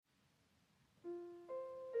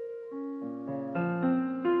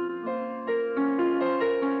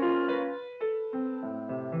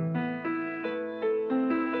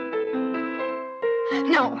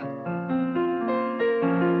No.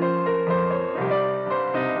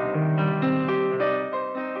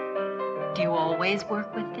 Do you always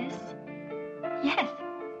work with this? Yes.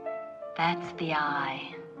 That's the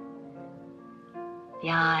eye. The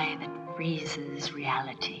eye that freezes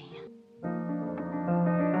reality.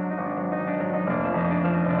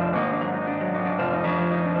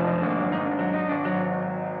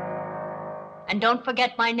 And don't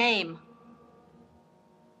forget my name.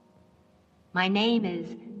 My name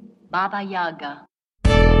is Baba Yaga.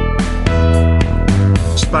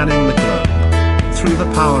 Spanning the globe through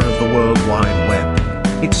the power of the World Wide Web.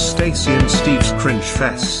 It's Stacey and Steve's Cringe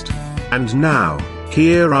Fest. And now,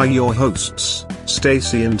 here are your hosts,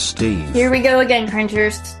 Stacey and Steve. Here we go again,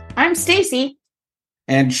 cringers. I'm Stacey.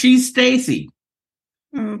 And she's Stacey.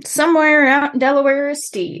 Somewhere out in Delaware is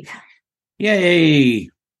Steve. Yay!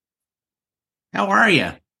 How are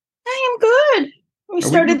you? I am good. We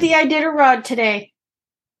started the Iditarod today.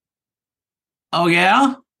 Oh,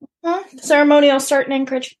 yeah? Ceremonial start in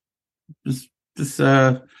Anchorage. This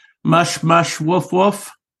mush, mush, woof, woof?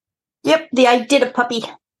 Yep, the I did a puppy.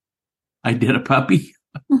 I did a puppy?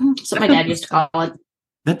 Mm-hmm. That's what my dad used to call it.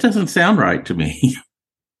 That doesn't sound right to me.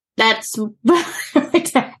 That's... I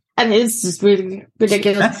mean, it's just really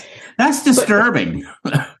ridiculous. That's disturbing.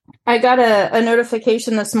 I got a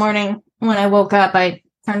notification this morning when I woke up. I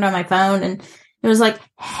turned on my phone and it was like,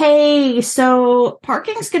 hey, so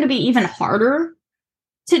parking's going to be even harder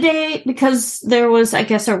today because there was, I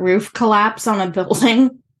guess, a roof collapse on a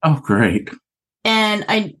building. Oh, great. And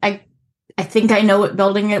I think I know what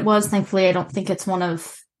building it was. Thankfully, I don't think it's one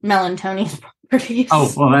of Melantoni's properties.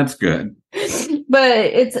 Oh, well, that's good.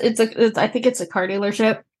 But I think it's a car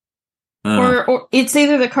dealership. Or it's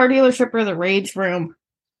either the car dealership or the Rage Room.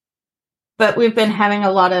 But we've been having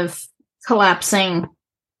a lot of collapsing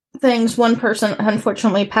things. One person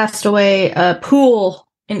unfortunately passed away. A pool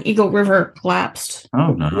in Eagle River collapsed.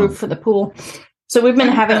 Oh, no. The roof for the pool. So we've been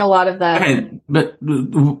having a lot of that. Okay, but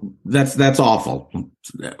that's awful.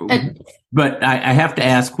 But I have to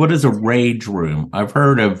ask, what is a rage room? I've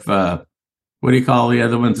heard of, what do you call the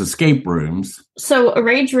other ones? Escape rooms. So a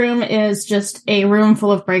rage room is just a room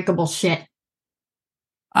full of breakable shit.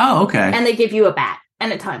 Oh, okay. And they give you a bat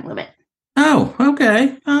and a time limit. Oh,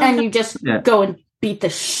 okay. And you just go and beat the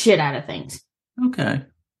shit out of things. Okay.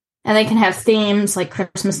 And they can have themes, like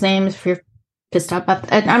Christmas themes, if you're pissed off about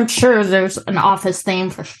that. And I'm sure there's an office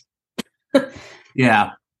theme for...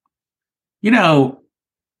 Yeah. You know,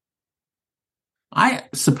 I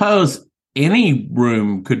suppose any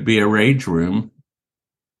room could be a rage room.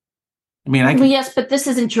 I mean, well, yes, but this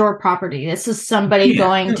isn't your property. This is somebody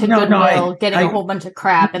going to Goodwill, getting a whole bunch of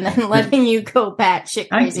crap, and then letting you go batshit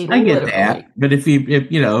crazy. I get that, but if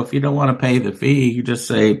you don't want to pay the fee, you just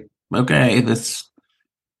say, okay, this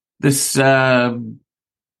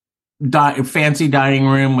fancy dining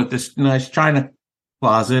room with this nice china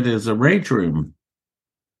closet is a rage room.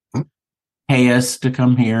 Pay us to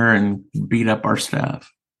come here and beat up our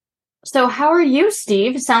stuff. So how are you,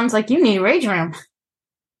 Steve? It sounds like you need a rage room.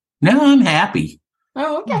 No, I'm happy.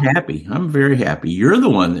 Oh, okay. I'm happy. I'm very happy. You're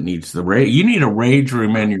the one that needs the rage. You need a rage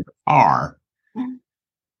room in your car.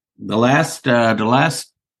 The last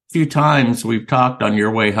few times we've talked on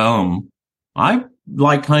your way home, I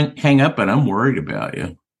hang up and I'm worried about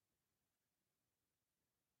you.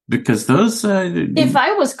 Because those... if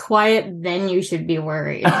I was quiet, then you should be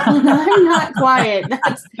worried. I'm not quiet.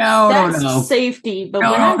 That's safety. But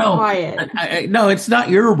when I'm quiet... no, it's not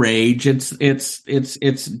your rage.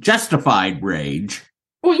 It's justified rage.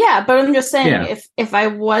 Well, yeah, but I'm just saying, if I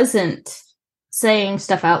wasn't saying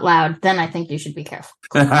stuff out loud, then I think you should be careful.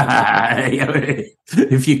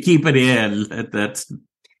 If you keep it in, that's...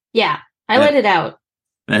 Yeah, I let it out.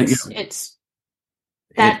 That's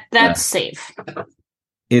safe.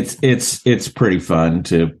 It's pretty fun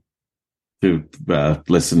to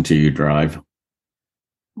listen to you drive.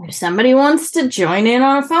 If somebody wants to join in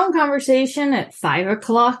on a phone conversation at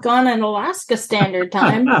 5:00 on an Alaska Standard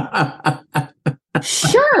Time,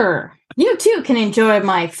 sure, you too can enjoy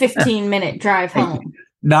my 15-minute drive home.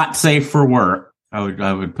 Not safe for work. I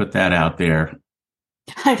would put that out there.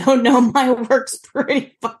 I don't know. My work's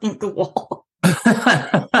pretty fucking cool.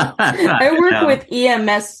 I work with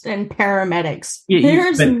EMS and paramedics.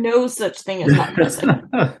 There's no such thing as not missing.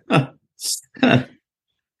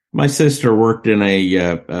 My sister worked in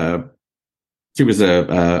she was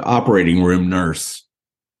a operating room nurse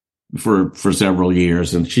for several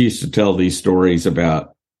years, and she used to tell these stories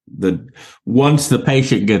about once the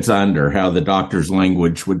patient gets under, how the doctor's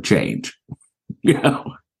language would change.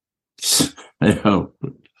 And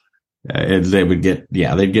they would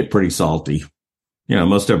they'd get pretty salty.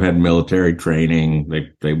 Most of them had military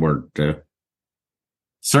training. They weren't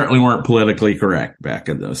certainly weren't politically correct back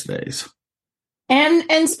in those days.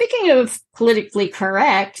 And speaking of politically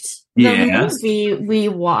correct, the movie we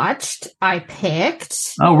watched, I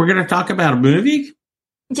picked. Oh, we're going to talk about a movie?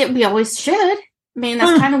 Yeah, we always should. I mean,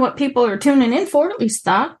 that's kind of what people are tuning in for, at least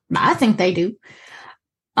I think they do.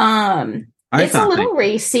 It's a little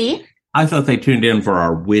racy. I thought they tuned in for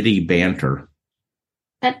our witty banter.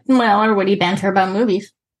 Our witty banter about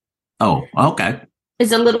movies. Oh, okay.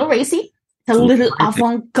 It's a little racy. A little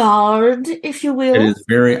avant-garde, if you will. It is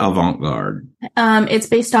very avant-garde. It's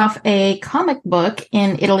based off a comic book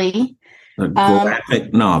in Italy. A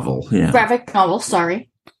graphic novel, yeah. Graphic novel, sorry.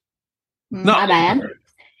 My bad.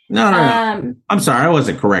 No. I'm sorry, I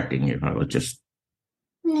wasn't correcting you. I was just...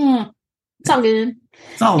 it's all good.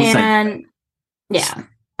 It's all the same. Yeah.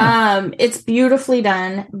 It's beautifully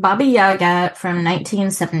done. Baba Yaga from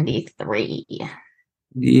 1973.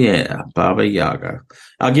 Yeah, Baba Yaga.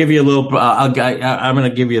 I'll give you a little. I'm going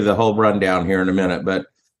to give you the whole rundown here in a minute, but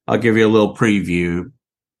I'll give you a little preview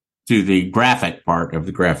to the graphic part of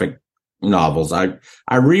the graphic novels. I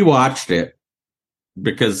rewatched it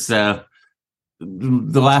because the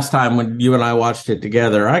last time when you and I watched it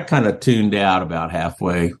together, I kind of tuned out about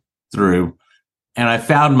halfway through, and I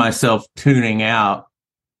found myself tuning out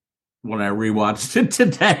when I rewatched it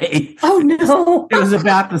today. Oh no. It was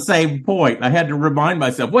about the same point. I had to remind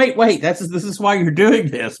myself, wait, this is why you're doing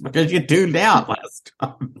this, because you tuned out last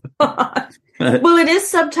time. Well, it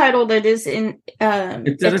is subtitled. It is in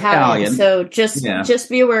Italian. So just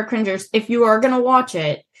be aware, cringers, if you are going to watch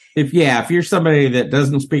it. If you're somebody that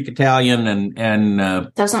doesn't speak Italian and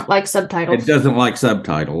doesn't like subtitles. It doesn't like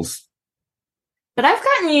subtitles. But I've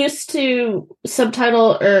gotten used to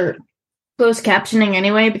subtitle or closed captioning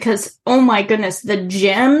anyway, because oh my goodness, the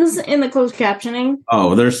gems in the closed captioning.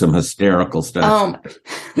 Oh, there's some hysterical stuff.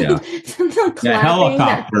 Yeah. The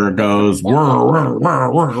helicopter goes whir,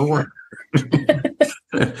 whir, whir, whir.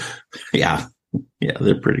 Yeah,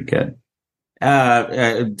 they're pretty good.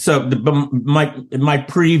 So my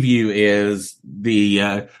preview is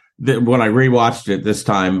the when I rewatched it this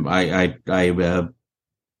time, I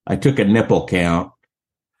took a nipple count.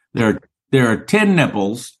 There are 10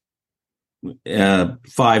 nipples.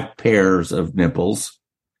 5 pairs of nipples.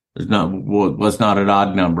 Was not an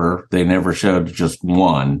odd number. They never showed just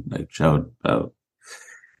one. They showed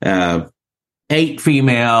 8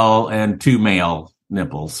 female and 2 male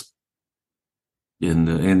nipples in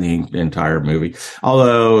the entire movie.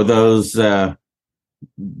 Although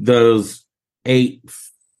those 8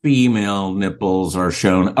 female nipples are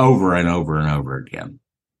shown over and over and over again.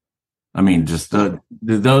 I mean, just those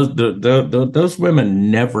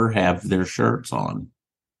women never have their shirts on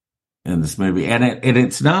in this movie, and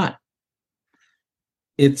it's not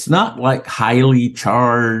like highly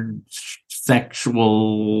charged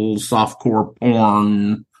sexual softcore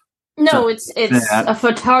porn. No, it's a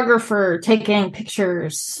photographer taking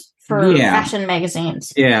pictures for fashion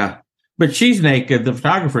magazines. Yeah, but she's naked. The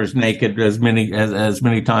photographer's naked as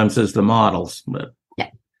many times as the models. But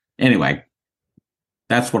anyway.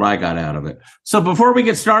 That's what I got out of it. So before we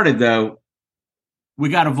get started, though, we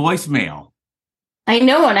got a voicemail. I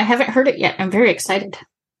know, and I haven't heard it yet. I'm very excited.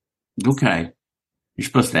 Okay. You're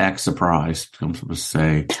supposed to act surprised. I'm supposed to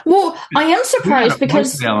say. Well, I am surprised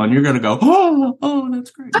because. And you're going to go, oh,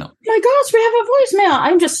 that's great. No. Oh my gosh, we have a voicemail.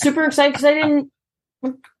 I'm just super excited because I didn't.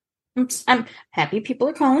 I'm happy people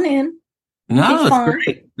are calling in. No, that's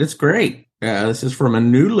great. That's great. This is from a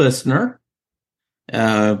new listener.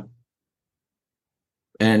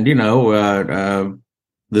 And,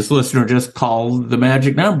 this listener just called the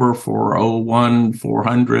magic number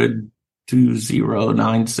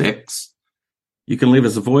 401-400-2096. You can leave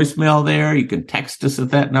us a voicemail there. You can text us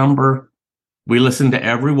at that number. We listen to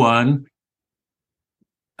everyone.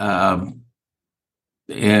 And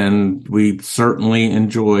we certainly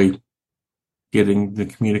enjoy getting the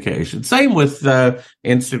communication. Same with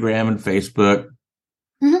Instagram and Facebook.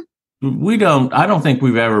 Mm-hmm. I don't think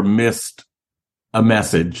we've ever missed a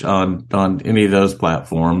message on any of those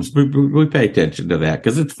platforms. We pay attention to that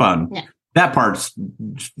because it's fun. Yeah. That part's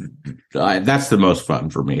that's the most fun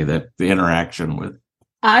for me. That the interaction with.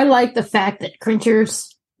 I like the fact that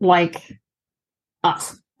cringers like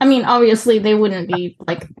us. I mean, obviously they wouldn't be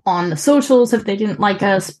like on the socials if they didn't like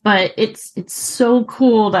us, but it's so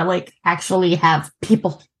cool to like actually have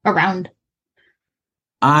people around.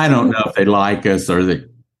 I don't know if they like us or they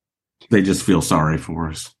just feel sorry for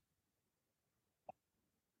us.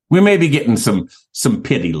 We may be getting some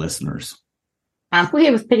pity listeners. We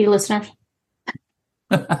have pity listeners.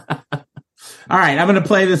 All right, I'm going to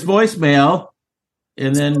play this voicemail,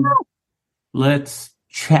 and then let's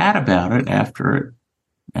chat about it after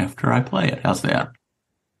I play it. How's that?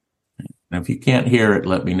 And if you can't hear it,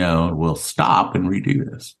 let me know, and we'll stop and redo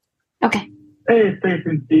this. Okay. Hey, Stacey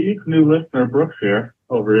and Steve, new listener Brooks here,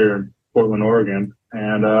 over here in Portland, Oregon.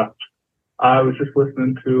 And I was just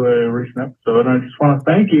listening to a recent episode, and I just want to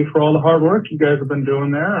thank you for all the hard work you guys have been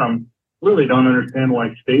doing there. I really don't understand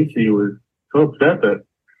why Stacey was so upset that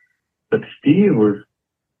Steve was,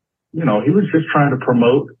 he was just trying to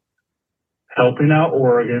promote helping out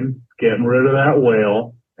Oregon, getting rid of that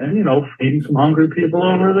whale, and, feeding some hungry people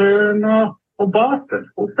over there in Boston,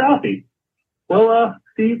 Southie. Well,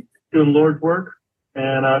 Steve, doing Lord's work,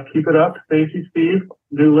 and keep it up. Stacey, Steve,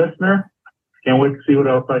 new listener. Can't wait to see what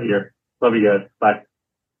else I hear. Love you guys. Bye.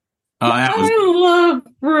 I love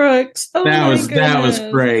Brooks. That was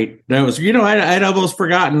great. That was, I'd almost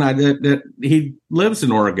forgotten that he lives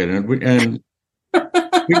in Oregon, and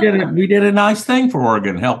we did a nice thing for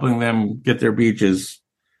Oregon, helping them get their beaches.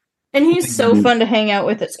 And he's so fun to hang out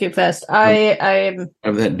with at Scoop Fest. I'm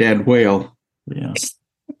of that dead whale. Yeah.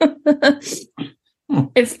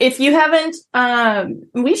 If you haven't,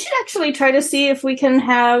 we should actually try to see if we can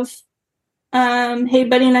have Hey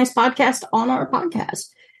Buddy Nice podcast on our podcast.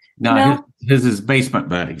 No, his is Basement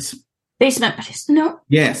Buddies. Basement Buddies. No.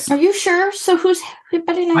 Yes. Are you sure? So who's Hey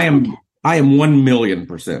Buddy Nice? I am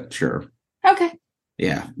 1,000,000% sure. Okay.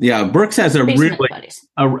 Yeah. Brooks has a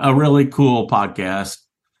really cool podcast.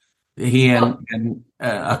 He and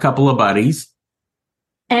a couple of buddies.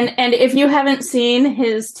 And if you haven't seen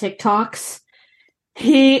his TikToks,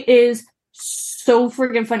 he is so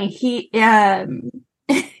freaking funny.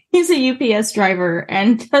 He's a UPS driver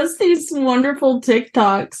and does these wonderful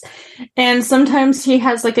TikToks. And sometimes he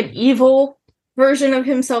has like an evil version of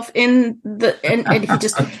himself and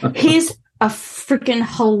he's a freaking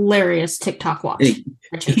hilarious TikTok watch.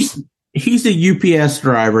 He's a UPS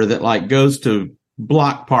driver that goes to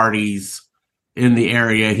block parties in the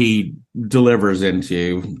area he delivers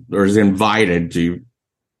into, or is invited to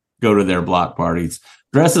go to their block parties,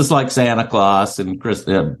 dresses like Santa Claus and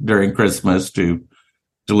during Christmas to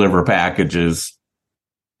deliver packages.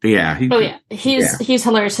 Yeah. He's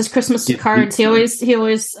hilarious. His Christmas cards. He always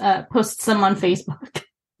posts them on Facebook.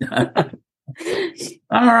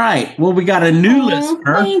 All right. Well, we got a new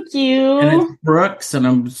listener. Thank you. And it's Brooks, and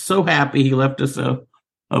I'm so happy he left us a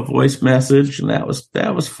voice message, and that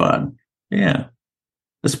was fun. Yeah.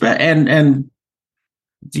 And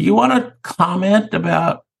do you want to comment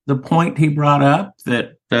about the point he brought up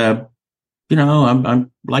that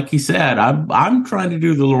I'm like he said, I'm trying to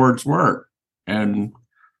do the Lord's work, and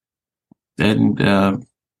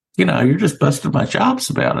you're just busting my chops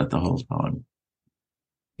about it the whole time.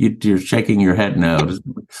 You're shaking your head no.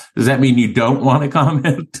 Does that mean you don't want to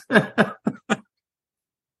comment?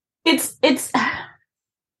 It's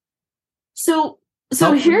so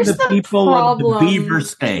here's the people problem. Of the Beaver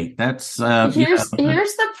State. That's here's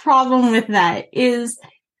the problem with that is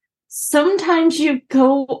sometimes you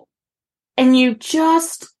go and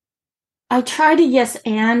I try to yes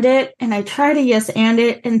and it,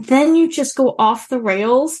 and then you just go off the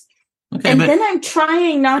rails. Okay, and then I'm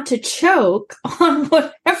trying not to choke on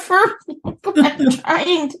whatever I'm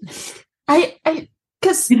trying.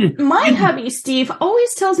 Because my hubby, Steve,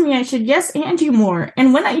 always tells me I should yes and you more.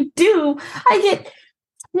 And when I do, I get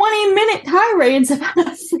 20-minute tirades about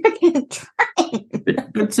a freaking train.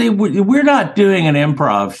 But see, we're not doing an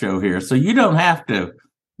improv show here, so you don't have to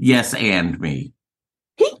yes and me.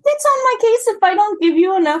 He gets on my case if I don't give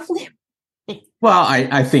you enough leeway. Well,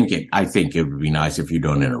 I think it would be nice if you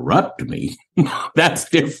don't interrupt me. That's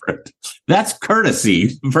different. That's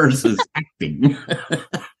courtesy versus acting.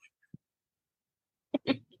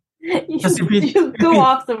 You go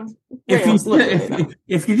off the rails.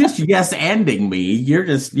 If you're just yes ending me, you're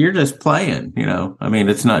just playing. I mean,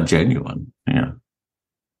 it's not genuine. Yeah,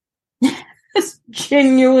 it's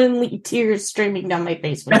genuinely tears streaming down my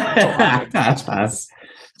face.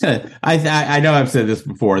 I know I've said this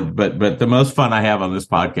before, but the most fun I have on this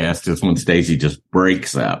podcast is when Stacey just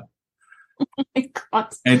breaks up. Oh my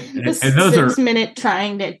God! And those 6 minute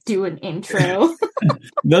trying to do an intro.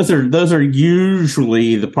 those are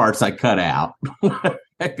usually the parts I cut out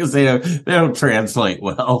because they don't translate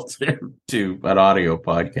well to an audio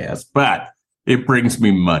podcast, but it brings me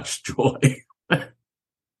much joy.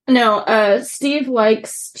 No, Steve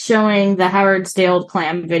likes showing the Howard Stale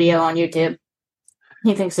clam video on YouTube.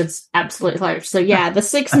 He thinks it's absolutely hilarious. So yeah, the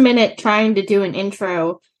 6 minute trying to do an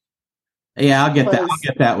intro. Yeah, I'll get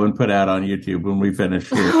that one put out on YouTube when we finish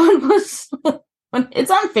here. It's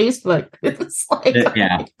on Facebook. It's like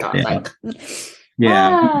that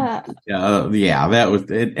was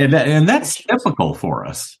it, and that's typical for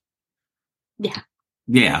us.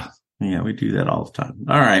 Yeah, we do that all the time.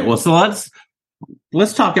 All right, well, so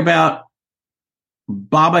let's talk about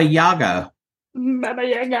Baba Yaga. Baba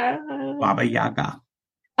Yaga. Baba Yaga.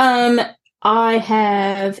 I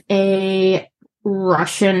have a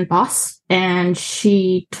Russian boss, and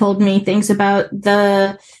she told me things about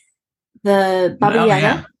the Baba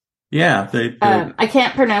Yaga. Yeah. I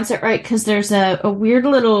can't pronounce it right because there's a weird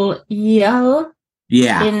little yell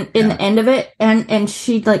in the end of it, and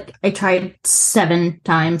she I tried 7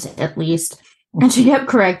 times at least, and she kept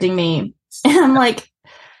correcting me, and I'm like,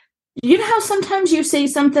 you know how sometimes you say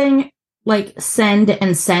something like send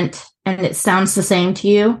and sent, and it sounds the same to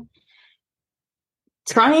you?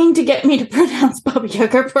 Trying to get me to pronounce Baba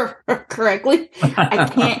Yaga correctly, I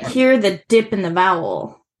can't hear the dip in the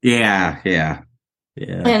vowel. Yeah.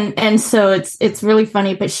 And so it's really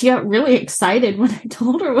funny, but she got really excited when I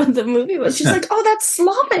told her what the movie was. She's like, "Oh, that's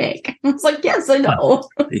Slavic." I was like, "Yes, I know."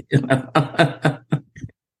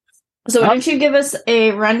 So why don't you give us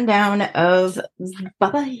a rundown of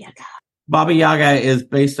Baba Yaga? Baba Yaga is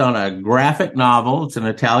based on a graphic novel. It's an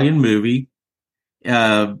Italian movie.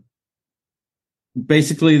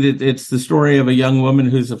 Basically, it's the story of a young woman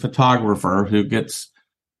who's a photographer who gets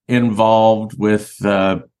involved with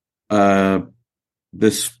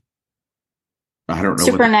this, I don't know,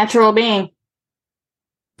 supernatural being.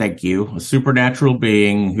 Thank you. A supernatural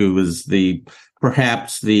being who is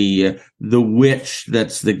perhaps the witch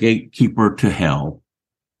that's the gatekeeper to hell.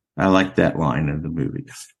 I like that line in the movie.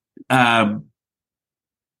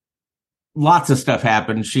 Lots of stuff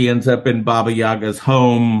happens. She ends up in Baba Yaga's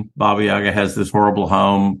home. Baba Yaga has this horrible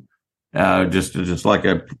home, just like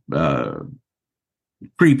a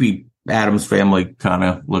creepy Addams Family kind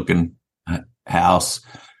of looking house.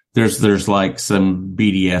 There's like some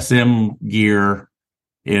BDSM gear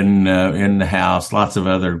in the house, lots of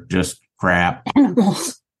other just crap.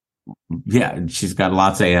 Animals. Yeah, she's got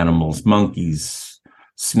lots of animals, monkeys,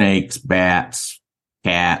 snakes, bats,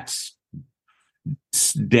 cats,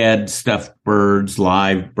 dead stuffed birds,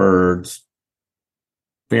 live birds.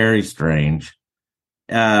 Very strange.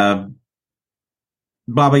 Baba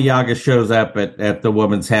Yaga shows up at the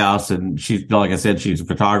woman's house, and she's, like I said, she's a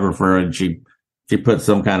photographer, and she puts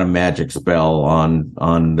some kind of magic spell on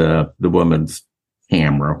the woman's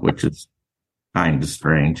camera, which is kind of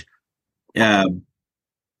strange.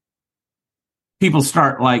 People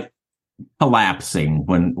start collapsing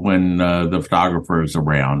when the photographer is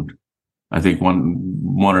around. I think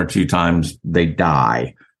one or two times they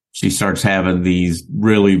die. She starts having these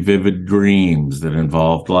really vivid dreams that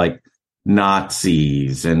involved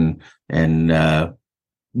Nazis and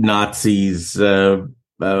Nazis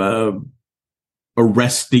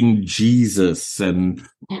arresting Jesus and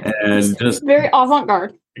just very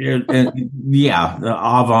avant-garde.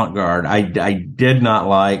 Avant-garde. I did not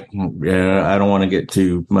like. I don't want to get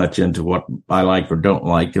too much into what I like or don't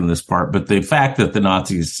like in this part, but the fact that the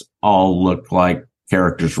Nazis all looked like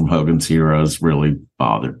characters from Hogan's Heroes really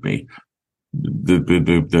bothered me.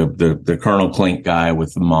 The Colonel Klink guy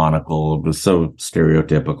with the monocle was so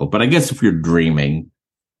stereotypical. But I guess if you're dreaming,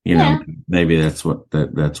 maybe that's what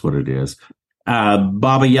it is.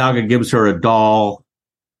 Baba Yaga gives her a doll.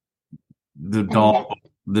 The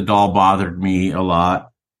doll bothered me a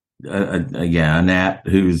lot. Annette,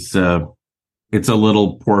 who's it's a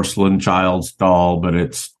little porcelain child's doll, but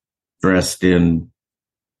it's dressed in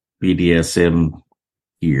BDSM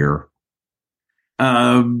gear.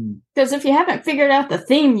 Because if you haven't figured out the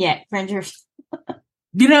theme yet, Rangers,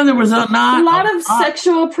 there was a lot of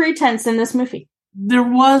sexual pretense in this movie. There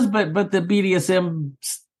was, but the BDSM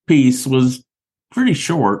piece was pretty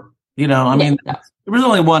short. There was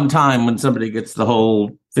only one time when somebody gets the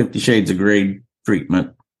whole 50 Shades of Grey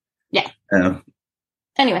treatment. Yeah.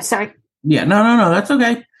 Anyway, sorry. Yeah, no, that's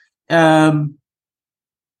okay.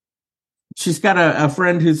 She's got a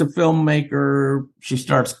friend who's a filmmaker. She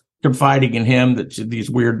starts confiding in him that these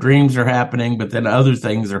weird dreams are happening, but then other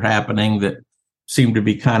things are happening that seem to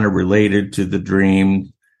be kind of related to the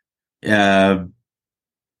dream.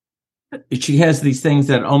 She has these things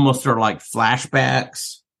that almost are like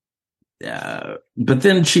flashbacks. But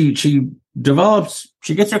then she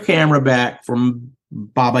gets her camera back from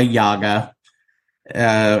Baba Yaga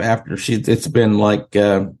after it's been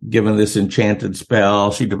given this enchanted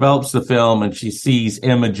spell. She develops the film, and she sees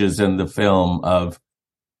images in the film of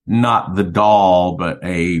not the doll, but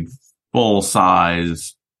a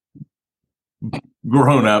full-size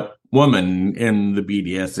grown-up woman in the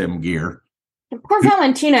BDSM gear. Poor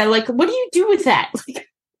Valentina, what do you do with that?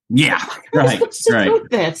 Yeah, right. Do with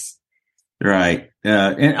this? Right.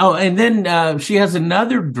 And then she has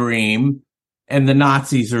another dream, and the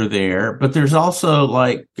Nazis are there, but there's also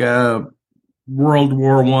World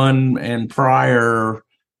War One and prior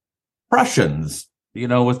Prussians,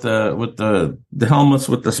 with the helmets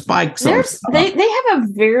with the spikes on top. They have a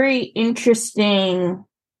very interesting,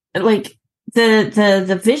 like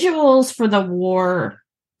the visuals for the war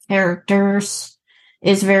characters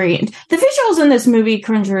is the visuals in this movie,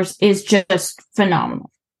 Cringers, is just phenomenal.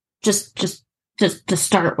 Just to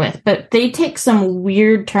start with, but they take some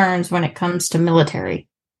weird turns when it comes to military.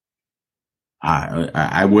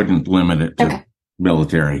 I wouldn't limit it to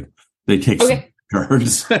military. They take some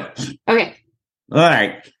turns. Okay. All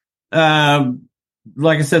right.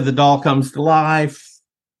 Like I said, the doll comes to life.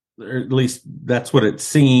 Or at least that's what it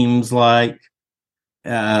seems like.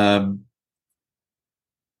 And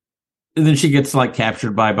then she gets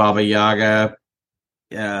captured by Baba Yaga.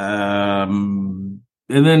 And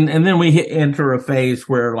then we enter a phase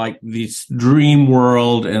where this dream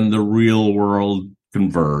world and the real world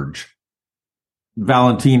converge.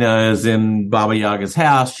 Valentina is in Baba Yaga's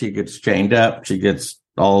house. She gets chained up. She gets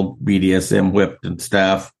all BDSM whipped and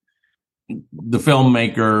stuff. The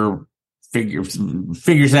filmmaker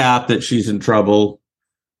figures out that she's in trouble.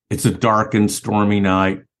 It's a dark and stormy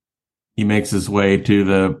night. He makes his way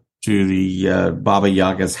to the Baba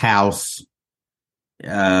Yaga's house.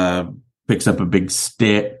 Picks up a big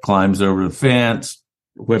stick, climbs over the fence,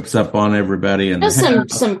 whips up on everybody. And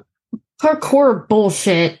some parkour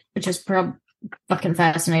bullshit, which is probably fucking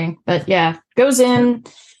fascinating. But yeah, goes in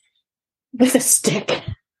with a stick.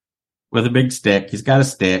 With a big stick. He's got a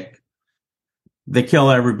stick. They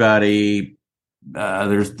kill everybody.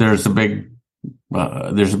 There's a big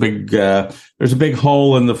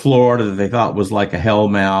hole in the floor that they thought was like a hell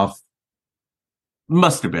mouth.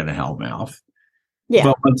 Must have been a hell mouth. Yeah.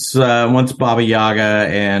 But once Baba Yaga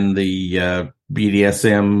and the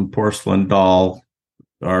BDSM porcelain doll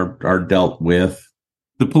are dealt with,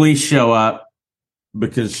 the police show up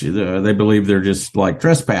because they believe they're just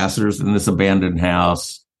trespassers in this abandoned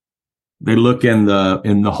house. They look in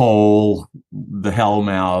the hole, the hell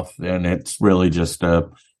mouth, and it's really just a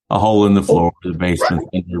hole in the floor, the basement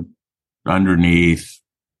underneath.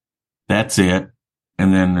 That's it.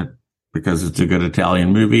 And then, because it's a good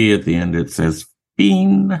Italian movie, at the end it says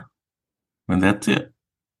 "Fiend," and that's it.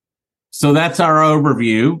 So that's our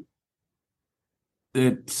overview.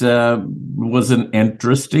 It was an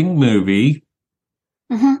interesting movie.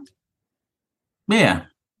 Mm-hmm. Yeah.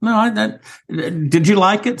 No, did you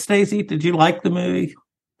like it, Stacey? Did you like the movie?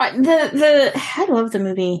 I love the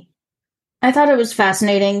movie. I thought it was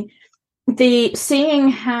fascinating. Seeing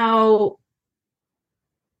how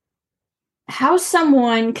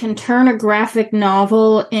someone can turn a graphic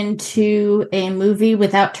novel into a movie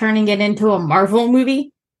without turning it into a Marvel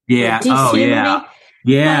movie. Yeah. DC movie.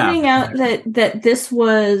 Yeah. Finding out that this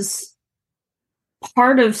was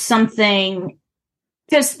part of something,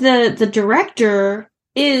 because the director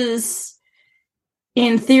is,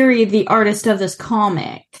 in theory, the artist of this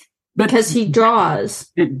comic, because he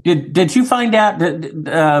draws. Did you find out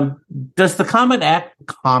that does the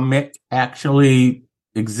comic actually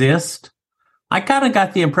exist? I kind of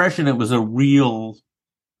got the impression it was a real.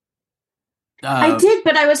 I did,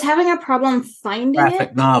 but I was having a problem finding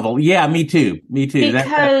graphic novel. Yeah, me too.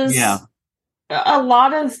 Because a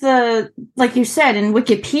lot of the, like you said, in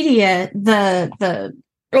Wikipedia, the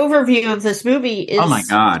overview of this movie is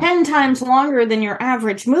 10 times longer than your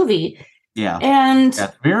average movie. Yeah. And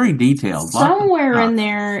that's very detailed. Somewhere in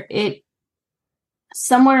there it's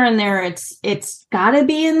gotta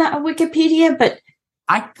be in that Wikipedia, but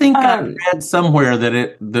I think I read somewhere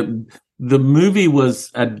that the movie was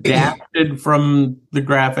adapted from the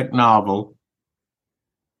graphic novel,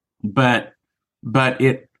 but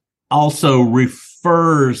it also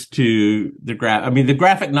refers to the the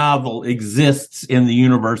graphic novel exists in the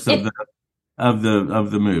universe of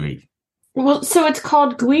the movie. Well, so it's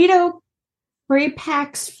called Guido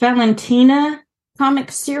Prepack's Valentina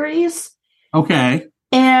comic series. Okay.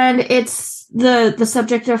 And it's the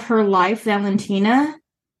subject of her life, Valentina.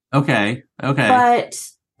 Okay. But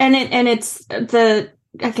it's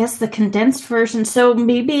the condensed version. So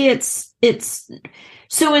maybe it's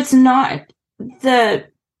not the.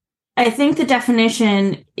 I think the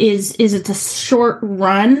definition is it's a short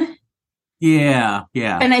run. Yeah.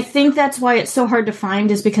 And I think that's why it's so hard to find,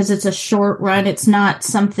 is because it's a short run. It's not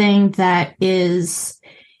something that is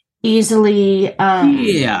easily.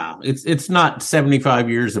 It's not 75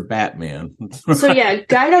 years of Batman. So yeah,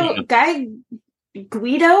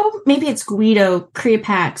 Guido, maybe it's Guido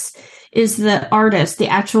Crepax, is the artist, the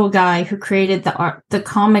actual guy who created the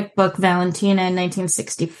comic book Valentina in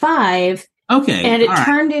 1965. Okay. And it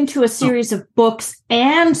turned into a series of books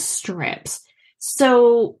and strips.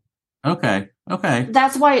 So Okay.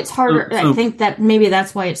 That's why it's harder. I think that maybe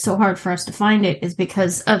that's why it's so hard for us to find it, is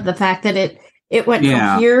because of the fact that it went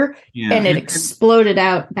from here and it exploded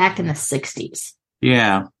out back in the 60s.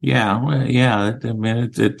 Yeah. Well, yeah. I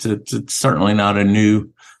mean, it's certainly not a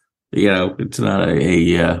new, it's not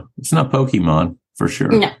it's not Pokemon for sure.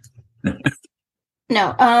 No.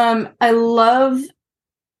 No. I love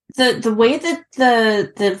the way that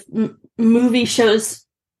the movie shows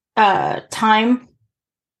time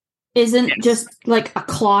isn't just like a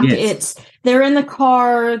clock. It's they're in the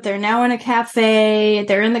car, they're now in a cafe,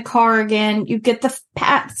 they're in the car again. You get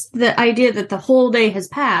the idea that the whole day has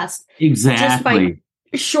passed. Exactly. Just by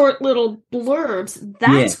short little blurbs.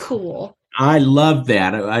 That's cool. I love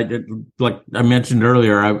that. Like I mentioned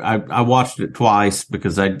earlier, I watched it twice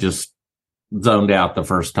because I just zoned out the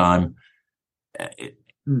first time.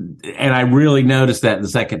 And I really noticed that the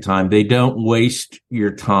second time. They don't waste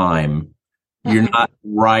your time. You're not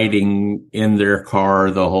riding in their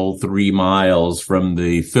car the whole 3 miles from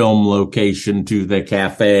the film location to the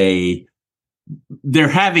cafe. They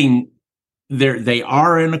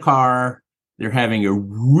are in a car. They're having a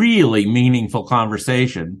really meaningful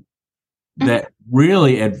conversation that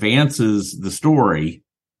really advances the story.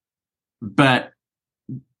 But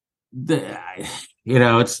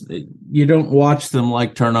it's, you don't watch them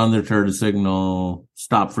like turn on their turn signal,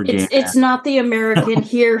 stop for gas. It's not the American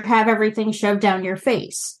here, have everything shoved down your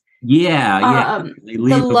face. Yeah.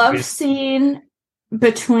 The love scene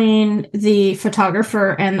between the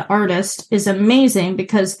photographer and the artist is amazing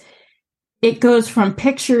because it goes from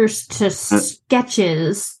pictures to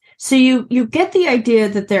sketches. So you get the idea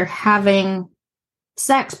that they're having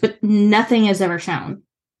sex, but nothing is ever shown.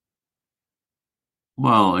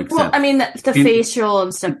 Well, I mean, the facial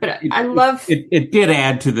and stuff, but I love... It did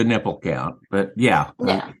add to the nipple count, but yeah.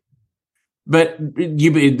 Yeah. But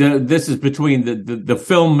this is between the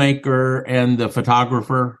filmmaker and the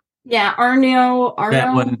photographer? Yeah, Arno.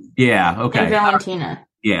 That one, yeah, okay. And Valentina.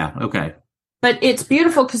 Yeah, okay. But it's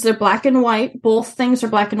beautiful because they're black and white. Both things are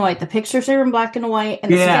black and white. The pictures are in black and white,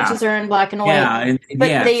 and the sketches are in black and white. Yeah,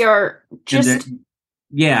 but they are just...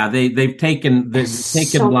 They've taken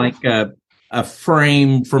like a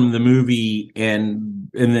frame from the movie and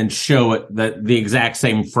then show it the exact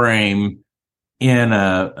same frame in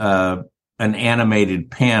an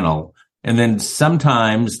animated panel. And then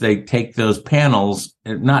sometimes they take those panels,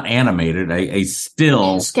 not animated, a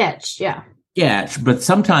still sketch, but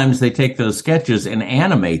sometimes they take those sketches and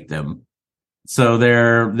animate them. So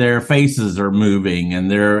their faces are moving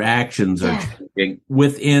and their actions are changing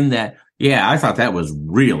within that. Yeah, I thought that was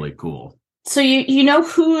really cool. So you know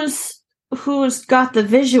who's got the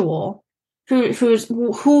visual, whose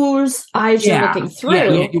eyes you're looking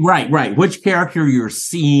through. Yeah, right. Which character you're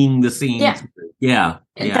seeing the scenes. Yeah.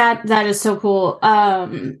 That is so cool.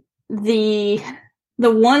 The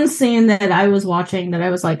one scene that I was watching that I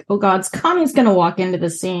was like, oh God, Connie's going to walk into the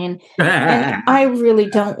scene. And I really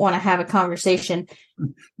don't want to have a conversation.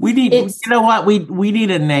 We need, you know what? We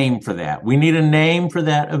need a name for that. We need a name for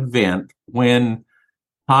that event when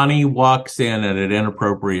Connie walks in at an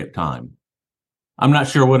inappropriate time. I'm not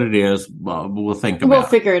sure what it is. We'll think about it. We'll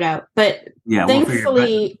figure it out. But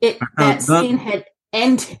thankfully, that scene had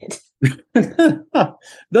ended.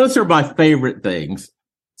 Those are my favorite things.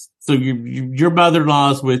 So your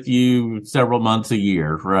mother-in-law's with you several months a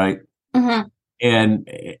year, right? Mm-hmm. And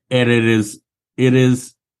it is.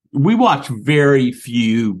 We watch very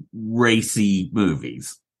few racy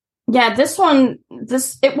movies. Yeah,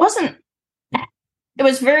 it wasn't. It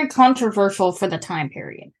was very controversial for the time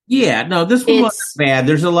period. Yeah, no, this one wasn't bad.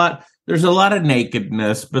 There's a lot of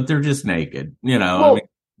nakedness, but they're just naked, Well,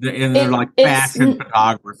 and they're like fashion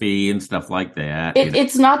photography and stuff like that.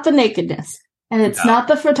 It's not the nakedness, and it's not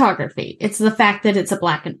the photography. It's the fact that it's a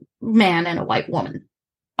black man and a white woman.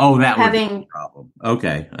 Oh, that would be the problem.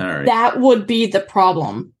 Okay, all right. That would be the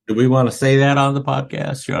problem. Do we want to say that on the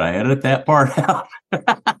podcast? Should I edit that part out?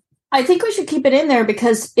 I think we should keep it in there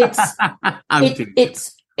because it's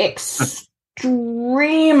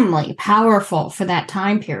extremely powerful for that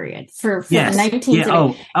time period for the 1970s.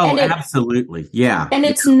 Yeah. Oh, absolutely. Yeah. And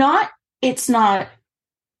it's not.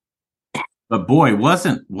 But boy,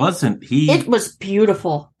 wasn't he? It was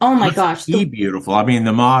beautiful. Oh my gosh, beautiful. I mean,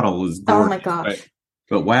 the model is gorgeous. Oh my gosh.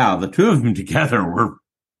 But wow, the two of them together were.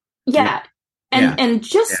 Yeah, and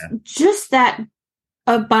just that.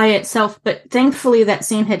 By itself, but thankfully that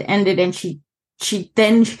scene had ended and she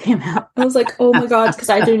came out. I was like, oh my God, because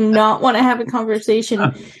I do not want to have a conversation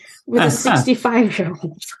with a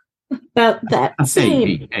 65-year-old about that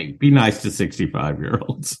scene. Hey, be nice to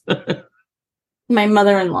 65-year-olds. My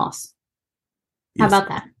mother-in-law's. How about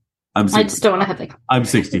that? I'm I just don't want to have like. I'm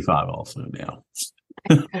 65 also now.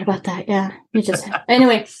 I forgot about that. Yeah, you just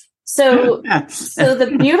anyway. So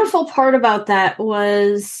the beautiful part about that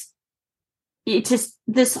was it just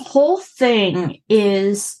this whole thing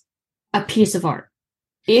is a piece of art.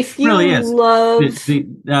 If you really is. love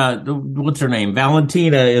what's her name?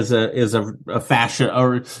 Valentina is a fashion,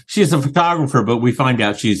 or she's a photographer, but we find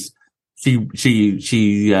out she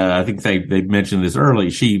I think they mentioned this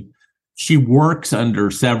early. She works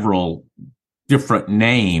under several different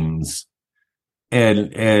names,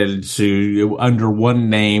 and she under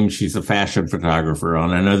one name she's a fashion photographer.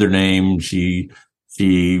 On another name she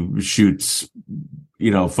shoots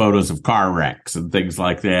photos of car wrecks and things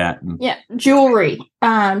like that. And, yeah, jewelry.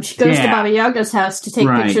 She goes to Baba Yaga's house to take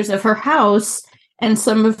pictures of her house and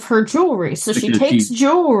some of her jewelry. So she takes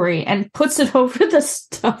jewelry and puts it over the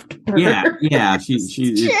stuffed bird. Yeah.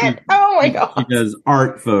 Oh my god. She does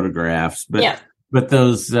art photographs, but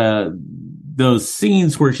those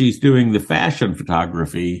scenes where she's doing the fashion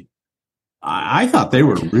photography, I thought they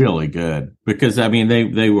were really good because I mean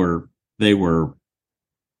they were.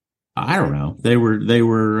 I don't know. They were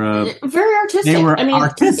very artistic. They were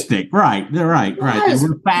artistic, right? They're right. They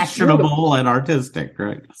were fashionable and artistic,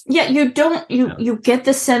 right? Yeah, you get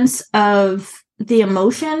the sense of the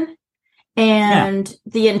emotion and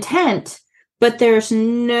the intent, but there's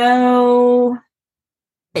no.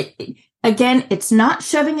 Again, it's not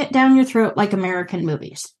shoving it down your throat like American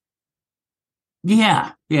movies.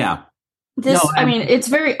 Yeah. It's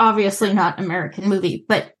very obviously not American movie,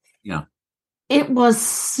 but yeah. It was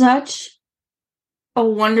such a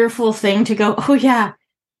wonderful thing to go, oh yeah,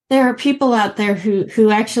 there are people out there who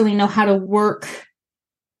actually know how to work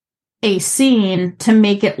a scene to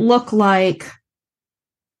make it look like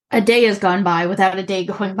a day has gone by without a day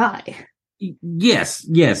going by. Yes,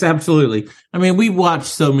 absolutely. I mean, we watched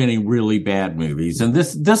so many really bad movies, and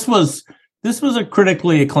this was a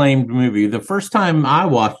critically acclaimed movie. The first time I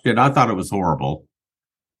watched it, I thought it was horrible.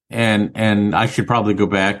 And I should probably go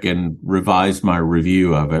back and revise my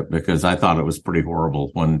review of it because I thought it was pretty horrible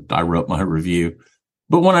when I wrote my review.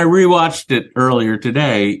 But when I rewatched it earlier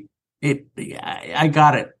today, I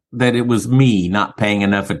got it that it was me not paying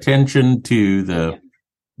enough attention to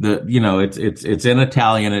it's in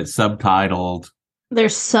Italian, it's subtitled.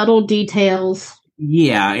 There's subtle details.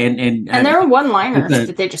 Yeah, and there are one-liners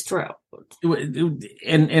that they just throw.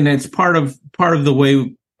 And it's part of the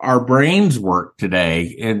way our brains work today,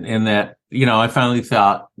 in that, I finally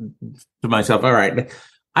thought to myself, all right,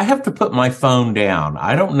 I have to put my phone down.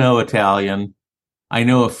 I don't know Italian. I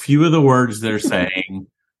know a few of the words they're saying,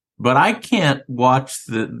 but I can't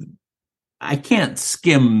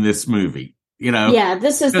skim this movie, Yeah,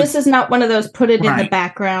 this is not one of those put it in the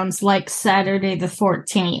backgrounds like Saturday the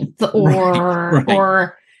 14th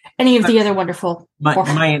or any of the other wonderful.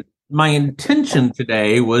 My intention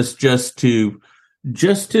today was just to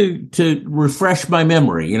refresh my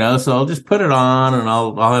memory, so I'll just put it on and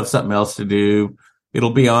I'll have something else to do.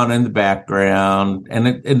 It'll be on in the background. And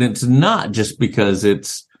it's not just because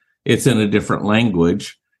it's in a different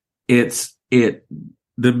language. The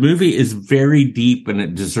movie is very deep and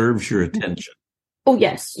it deserves your attention. Oh,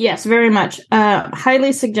 yes, very much.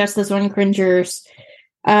 Highly suggest this one, Cringers.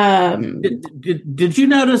 Did you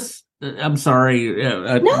notice, I'm sorry,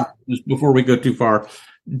 no. Just before we go too far,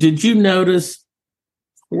 did you notice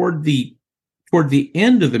toward the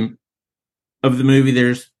end of the movie,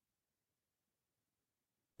 there's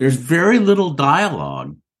very little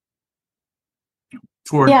dialogue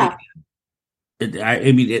toward the end.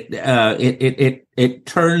 It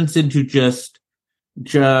turns into just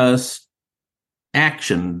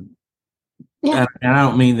action. Yeah. And I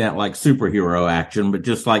don't mean that like superhero action, but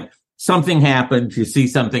just like something happened, you see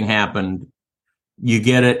something happened, you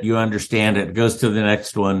get it, you understand it, goes to the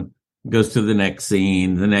next one. Goes to the next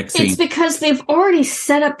scene, It's because they've already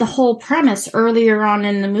set up the whole premise earlier on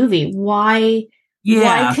in the movie. Why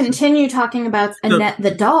continue talking about Annette the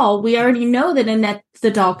doll? We already know that Annette the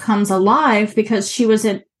doll comes alive because she was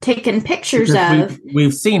taken pictures of.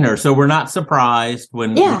 We've seen her, so we're not surprised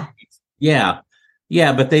when. Yeah.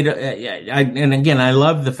 But they don't. And again, I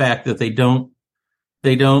love the fact that they don't,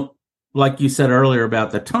 like you said earlier about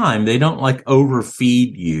the time, they don't like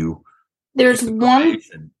overfeed you. There's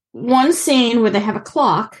one scene where they have a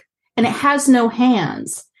clock and it has no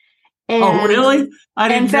hands. And, oh, really? I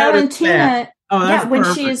didn't notice that.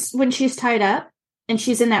 When she's tied up and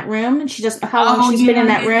she's in that room and she just how long she's been in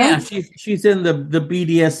that room. Yeah, she's in the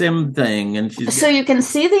BDSM thing and so you can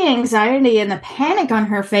see the anxiety and the panic on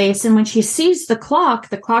her face, and when she sees the clock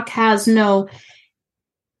has no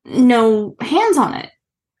hands on it.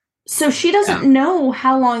 So she doesn't know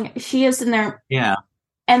how long she is in there. Yeah.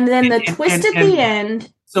 And then the twist at the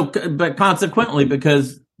end. So, but consequently,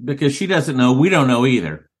 because she doesn't know, we don't know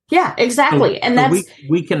either. Yeah, exactly. So,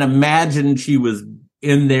 we can imagine she was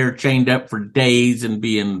in there chained up for days and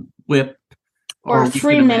being whipped. Or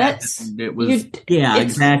 3 minutes. It was,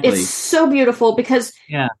 exactly. It's so beautiful because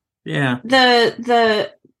the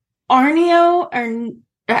Arneo, or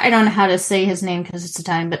I don't know how to say his name because it's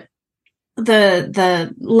Italian, but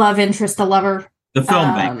the love interest, the lover, the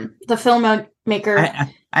filmmaker,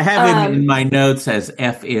 I have him in my notes as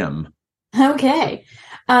FM. Okay.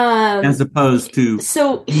 As opposed to,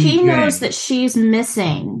 so he knows that she's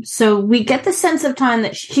missing. So we get the sense of time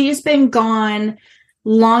that she's been gone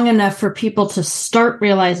long enough for people to start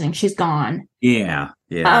realizing she's gone. Yeah.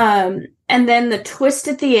 And then the twist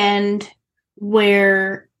at the end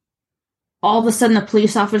where all of a sudden the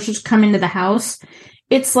police officers come into the house.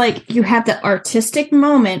 It's like you have the artistic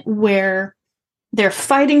moment where they're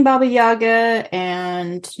fighting Baba Yaga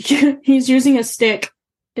and he's using a stick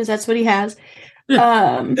because that's what he has.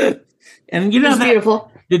 And it's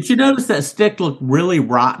beautiful. Did you notice that stick looked really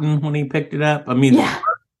rotten when he picked it up? I mean,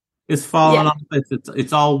 it's falling off.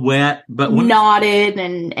 It's all wet, but knotted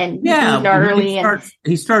and gnarly.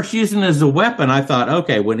 He starts using it as a weapon. I thought,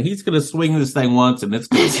 okay, when he's going to swing this thing once and it's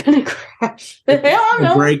going to crash,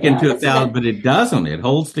 break into 1,000, but it doesn't. It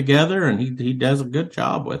holds together, and he does a good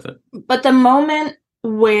job with it. But the moment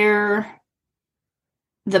where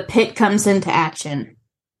the pit comes into action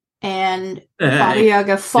and Baba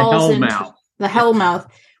Yaga falls into the Hellmouth,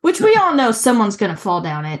 which we all know someone's going to fall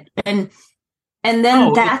down it, and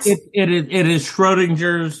then that's it is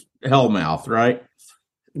Schrodinger's Hellmouth, right?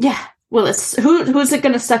 Yeah. Well, it's who's it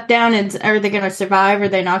going to suck down? And are they going to survive? Or are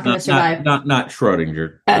they not going to survive? Not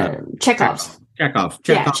Schrodinger. Chekhov's. Chekhov's.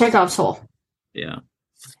 Chekhov's hole. Yeah.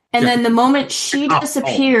 And then the moment she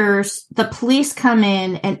disappears, the police come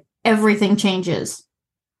in and everything changes.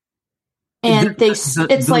 And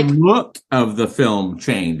the look of the film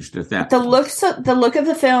changed at that point. The look of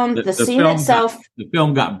the film, the scene itself. The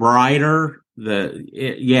film got brighter.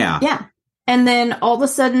 Yeah. And then all of a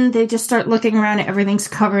sudden they just start looking around and everything's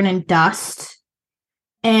covered in dust.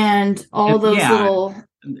 And all those little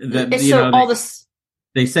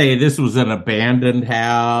they say this was an abandoned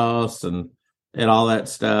house and all that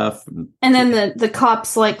stuff. And then the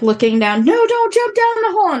cops like looking down, no, don't jump down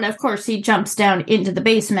the hole. And of course he jumps down into the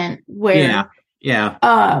basement where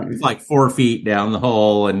it's like 4 feet down the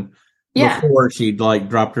hole, and before she'd like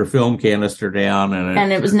dropped her film canister down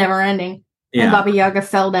and it was never ending. Yeah. And Baba Yaga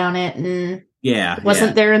fell down it and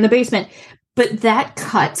wasn't there in the basement. But that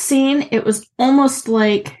cut scene, it was almost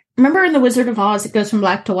like, remember in The Wizard of Oz, it goes from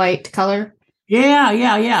black to white to color?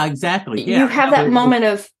 Yeah, exactly. Yeah. You have that moment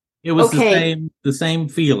of, it was the same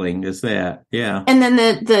feeling as that. Yeah. And then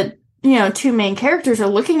the two main characters are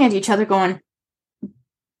looking at each other going,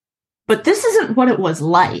 but this isn't what it was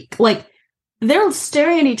like. Like, they're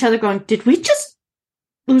staring at each other going, did we just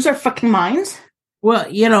lose our fucking minds? Well,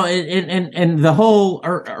 and the whole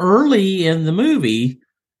early in the movie,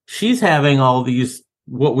 she's having all these,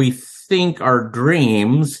 what we think are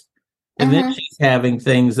dreams. And then she's having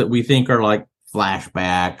things that we think are like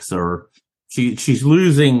flashbacks, or she's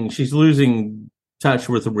losing touch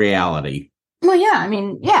with reality. Well, yeah, I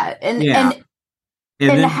mean, yeah. And then,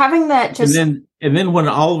 having that just, and then when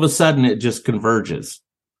all of a sudden it just converges.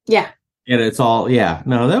 Yeah. And it's all,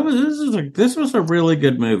 no, this was a really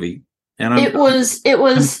good movie. And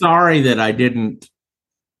I'm sorry that I didn't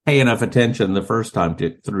pay enough attention the first time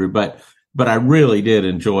through, but I really did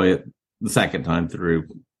enjoy it the second time through.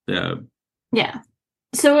 Yeah.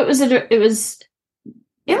 So it was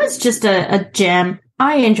just a gem.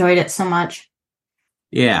 I enjoyed it so much.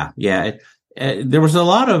 Yeah. There was a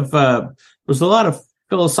lot of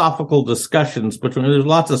philosophical discussions between. There's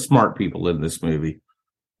lots of smart people in this movie,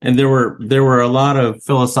 and there were a lot of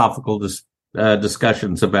philosophical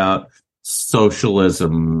discussions about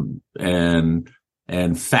socialism and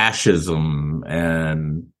fascism,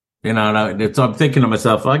 and I'm thinking to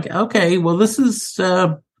myself, like, okay, well, this is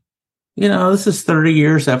 30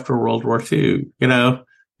 years after World War II, and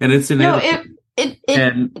it's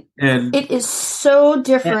it is so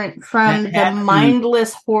different from the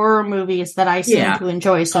mindless horror movies that I seem to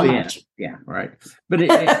enjoy so much. Yeah, right. But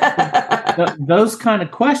those kind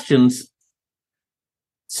of questions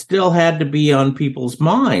still had to be on people's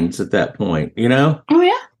minds at that point, Oh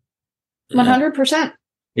yeah, 100%.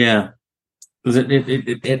 Yeah, because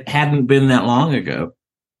it hadn't been that long ago.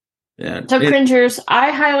 Yeah. So, cringers,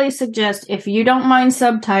 I highly suggest, if you don't mind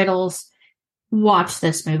subtitles, watch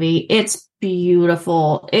this movie. It's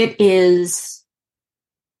beautiful. It is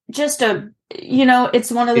just it's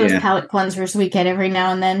one of those palate cleansers we get every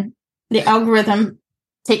now and then. The algorithm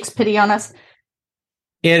takes pity on us.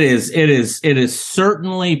 It is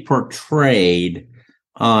certainly portrayed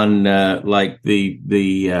on like the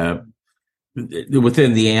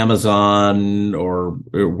within the Amazon or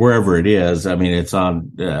wherever it is. I mean, it's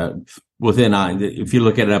on within. If you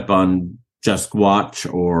look it up on Just Watch,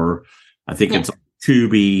 or I think it's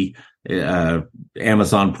Tubi,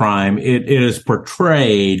 Amazon Prime, it is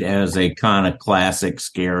portrayed as a kind of classic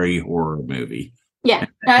scary horror movie. Yeah,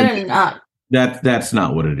 I don't. That's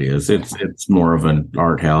not what it is. It's more of an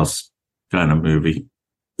art house kind of movie.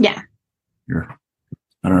 Yeah. Here.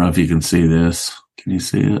 I don't know if you can see this. Can you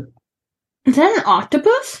see it? Is that an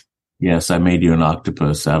octopus? Yes, I made you an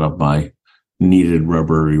octopus out of my kneaded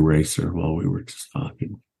rubber eraser while we were just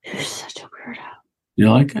talking. You're such a weirdo.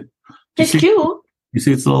 You like it? It's cute. You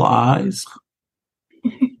see its little eyes?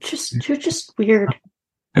 You're just weird.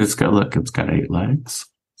 And it's got 8 legs.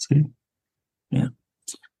 See? Yeah.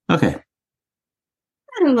 Okay.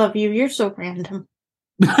 I love you. You're so random.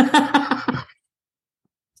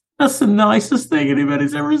 That's the nicest thing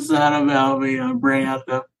anybody's ever said about me. I'm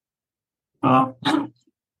random.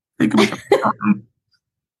 Think about it.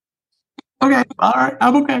 Okay. All right.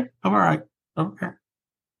 I'm okay. I'm all right. I'm okay.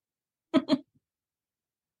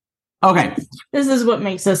 Okay. This is what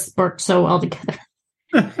makes us work so well together.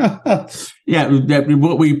 Yeah,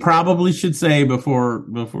 what we probably should say before,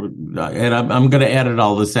 and I'm going to edit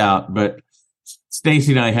all this out, but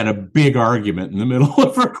Stacy and I had a big argument in the middle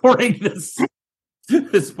of recording this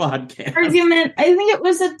podcast. Argument. I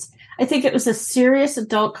think it was a serious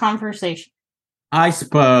adult conversation. I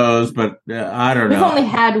suppose, but I don't know. We've only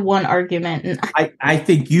had one argument. And I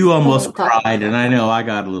think you almost cried, and I know I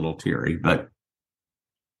got a little teary, but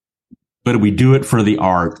we do it for the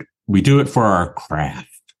art. We do it for our craft.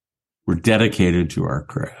 We're dedicated to our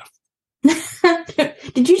craft.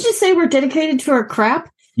 Did you just say we're dedicated to our crap?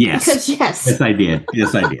 Yes. Because Yes, I did.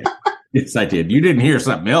 Yes, I did. Yes, I did. You didn't hear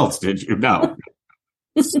something else, did you? No.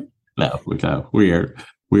 No. We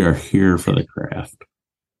are here for the craft.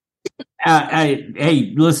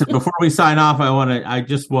 Hey, listen, before we sign off, I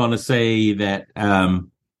just want to say that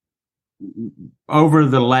over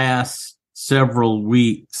the last several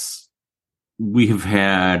weeks, we have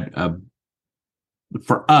had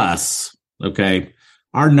for us, okay,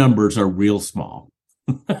 our numbers are real small.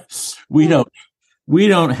 We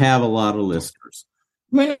don't have a lot of listeners.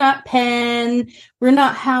 We're not Penn. We're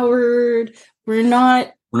not Howard. We're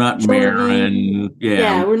not Marin.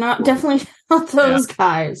 Yeah, we're not definitely not those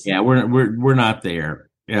guys. Yeah, we're not there.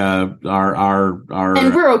 Our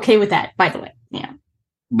and we're okay with that, by the way. Yeah,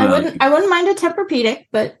 I wouldn't mind a Tempur-Pedic,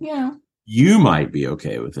 but you know, you might be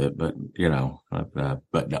okay with it, but you know,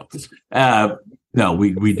 but no, no,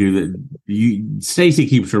 we do that. Stacy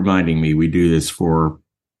keeps reminding me we do this for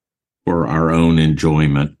our own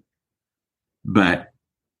enjoyment,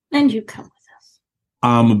 and you come with us.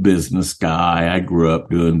 I'm a business guy. I grew up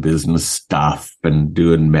doing business stuff and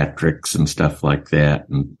doing metrics and stuff like that.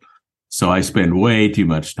 And so I spend way too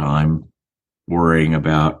much time worrying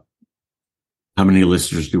about how many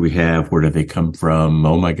listeners do we have? Where do they come from?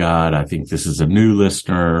 Oh my God, I think this is a new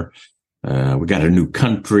listener. We got a new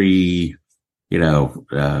country. You know,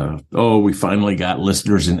 we finally got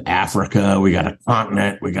listeners in Africa. We got a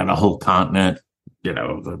continent. We got a whole continent, you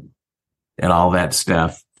know, and all that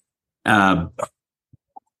stuff. But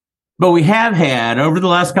we have had, over the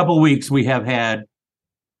last couple of weeks, we have had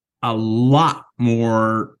a lot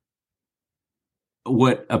more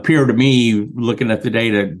what appear to me, looking at the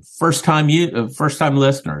data, first time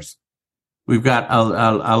listeners. We've got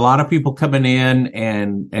a lot of people coming in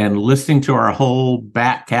and listening to our whole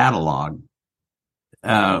back catalog,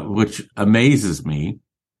 which amazes me.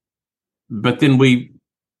 But then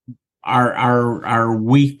our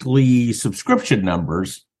weekly subscription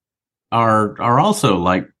numbers are also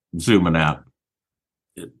like zooming out.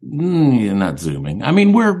 Not zooming. I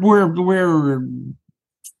mean, we're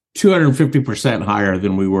 250% higher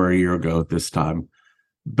than we were a year ago at this time.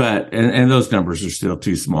 But, and those numbers are still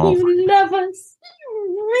too small. You love us.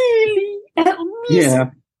 You really, at least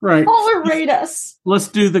right. Tolerate us. Let's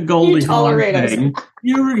do the Goldie Hawn thing. Us.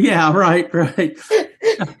 Right.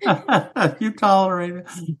 You tolerate it.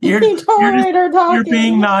 You tolerate our talking. You're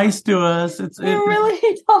being nice to us.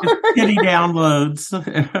 Really tolerate. Kitty downloads.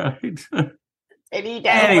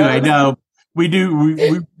 Anyway, no, we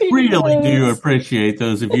really do appreciate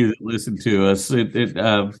those of you that listen to us. I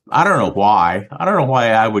don't know why.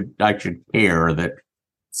 I should care that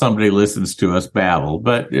somebody listens to us babble,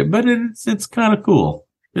 but it's kind of cool.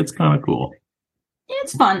 It's kind of cool.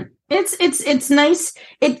 It's fun. It's nice.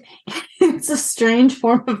 It's a strange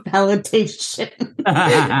form of validation.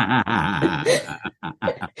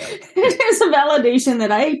 There's a validation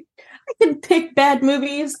that I can pick bad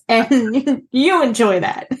movies, and you enjoy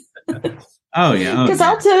that. Oh, yeah. Because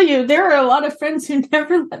I'll tell you, there are a lot of friends who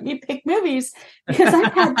never let me pick movies because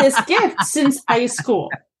I've had this gift since high school.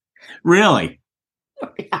 Really?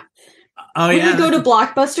 Yeah. Oh, we yeah. would go to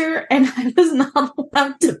Blockbuster, and I was not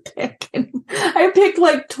allowed to pick. And I picked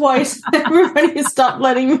like twice. Everybody stopped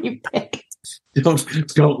letting me pick.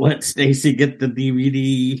 Don't let Stacy get the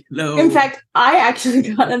DVD. No. In fact, I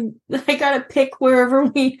actually got to pick wherever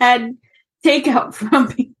we had takeout from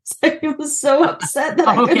because I was so upset that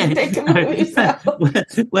I couldn't pick a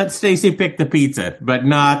movie. Let Stacy pick the pizza, but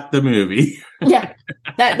not the movie. Yeah,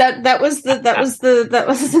 that was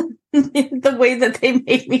the way that they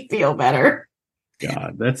made me feel better.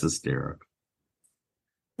 God, that's hysterical.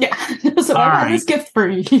 Yeah, so I've had this gift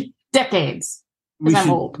for decades. I'm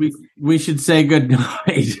old. We should say good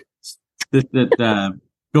night.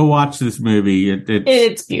 Go watch this movie.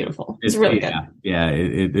 It's beautiful. It's really good. Yeah,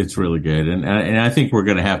 it's really good, and I think we're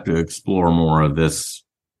going to have to explore more of this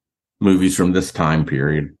movies from this time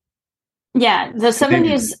period. Yeah, the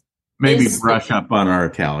 70s. Maybe brush up on our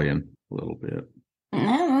Italian a little bit.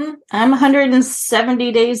 I'm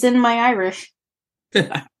 170 days in my Irish.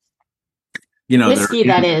 Whiskey,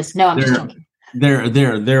 that is. No, I'm just joking.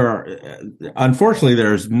 There are unfortunately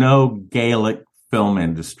there's no Gaelic film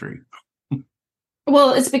industry.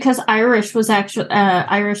 Well, it's because Irish was actually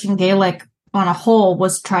Irish and Gaelic on a whole they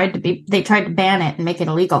tried to ban it and make it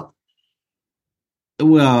illegal.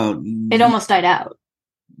 Well, it almost died out.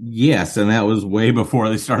 Yes, and that was way before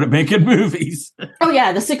they started making movies. Oh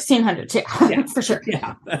yeah, the 1600s. Yeah, for sure.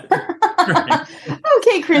 Yeah. Right.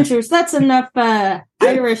 Okay, cringers, that's enough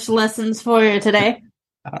Irish lessons for you today.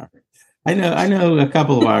 I know a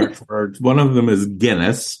couple of Irish words. One of them is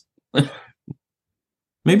Guinness.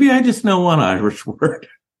 Maybe I just know one Irish word.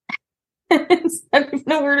 It's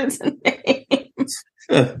no word, it's a name.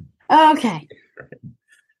 Okay.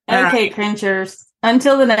 Okay, cringers.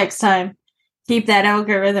 Until the next time, keep that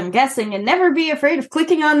algorithm guessing and never be afraid of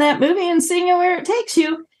clicking on that movie and seeing it where it takes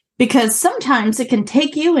you, because sometimes it can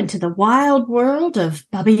take you into the wild world of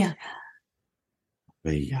Baba Yaga.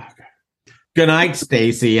 Baba Yaga. Good night,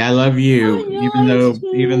 Stacy. I love you.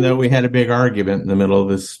 Even though we had a big argument in the middle of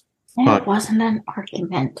this. It wasn't an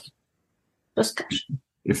argument. Discussion.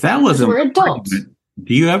 If that wasn't we're adults. Argument,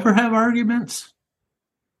 do you ever have arguments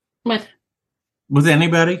with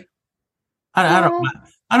anybody? I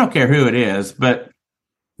don't care who it is, but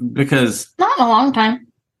because not in a long time.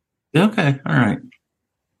 Okay, all right.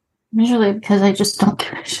 Usually because I just don't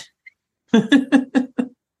give a shit.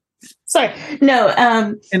 Sorry,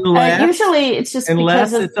 no. Usually it's just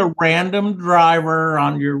unless it's a random driver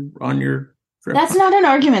on your trip. That's not an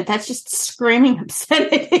argument. That's just screaming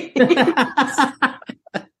obscenity.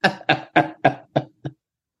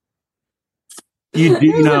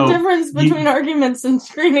 There's a difference between arguments and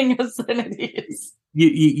screaming obscenities.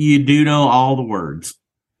 You do know all the words.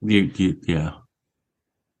 Yeah.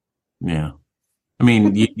 I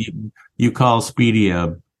mean, you call Speedy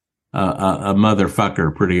a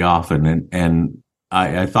motherfucker pretty often, and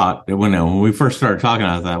I thought when we first started talking,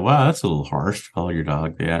 I thought, wow, that's a little harsh to call your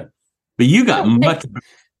dog that. But you got much.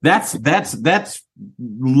 That's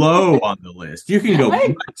low on the list. You can go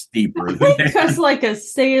much deeper. I cuss like a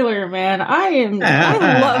sailor, man. I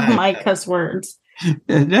love my cuss words.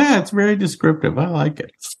 Yeah, it's very descriptive. I like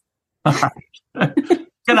it.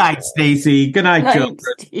 Good night, Stacy. Good night,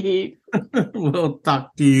 children. We'll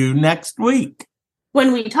talk to you next week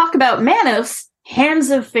when we talk about Manos, Hands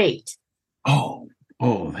of Fate. Oh,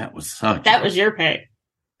 that was your pick.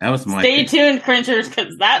 That was my. Stay tuned, cringers,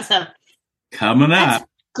 because that's coming up.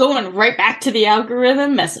 Going right back to the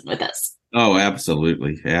algorithm, messing with us. Oh,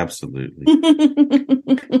 absolutely.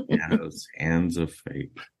 Manos, Hands of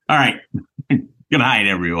Fate. All right. Good night,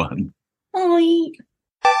 everyone. Bye.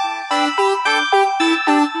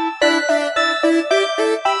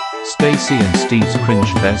 Stacy and Steve's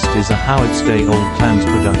Cringe Fest is a Howard's Day Old Clams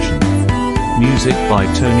production. Music by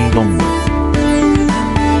Tony Longwood.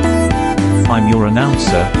 I'm your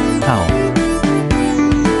announcer, Hal.